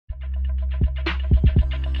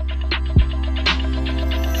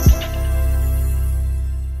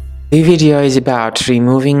The video is about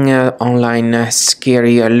removing online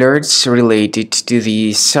scary alerts related to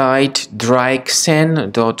the site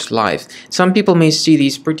Drixen.live. Some people may see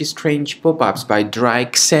these pretty strange pop-ups by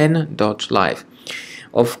Drixen.live.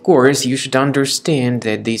 Of course, you should understand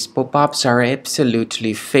that these pop-ups are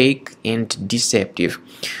absolutely fake and deceptive.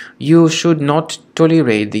 You should not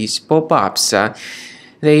tolerate these pop-ups.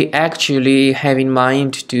 They actually have in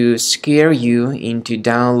mind to scare you into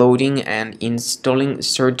downloading and installing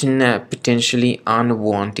certain potentially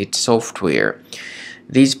unwanted software.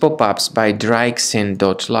 These pop-ups by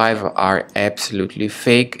Drixen.live are absolutely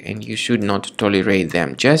fake and you should not tolerate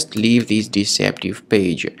them. Just leave this deceptive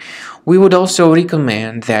page. We would also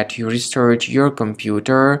recommend that you restart your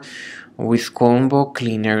computer with Combo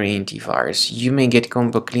Cleaner antivirus. You may get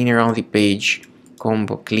Combo Cleaner on the page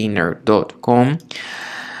combocleaner.com.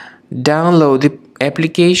 Download the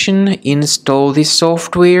application, install the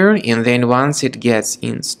software, and then once it gets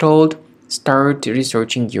installed, start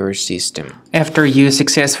researching your system. After you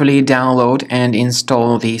successfully download and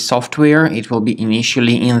install the software, it will be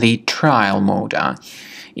initially in the trial mode.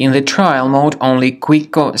 In the trial mode, only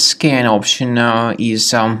quick scan option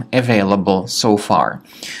is available so far.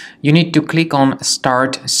 You need to click on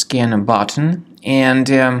Start Scan button, and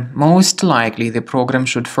most likely the program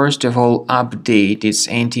should first of all update its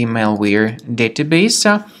anti-malware database,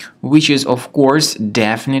 which is of course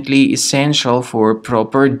definitely essential for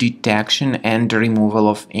proper detection and removal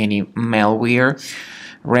of any malware,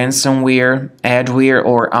 ransomware, adware,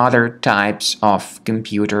 or other types of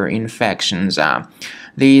computer infections.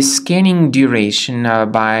 The scanning duration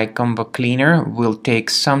by Combo Cleaner will take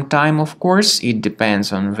some time, of course. It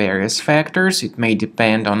depends on various factors. It may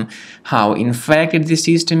depend on how infected the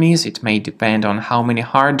system is. It may depend on how many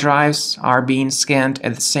hard drives are being scanned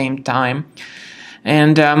at the same time.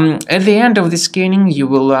 And at the end of the scanning, you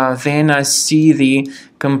will then see the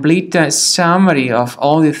complete summary of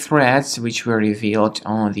all the threats which were revealed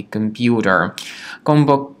on the computer.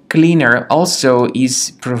 Combo Cleaner also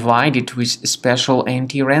is provided with a special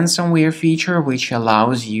anti-ransomware feature which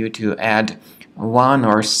allows you to add one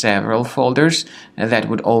or several folders that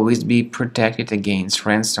would always be protected against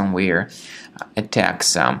ransomware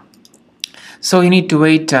attacks. So you need to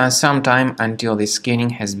wait some time until the scanning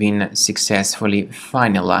has been successfully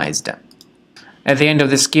finalized. At the end of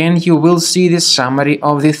the scan, you will see the summary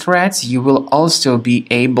of the threats. You will also be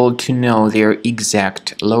able to know their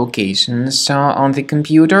exact locations on the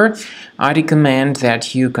computer. I recommend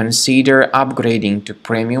that you consider upgrading to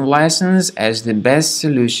premium license as the best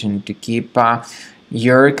solution to keep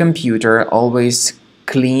your computer always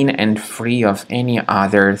clean and free of any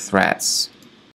other threats.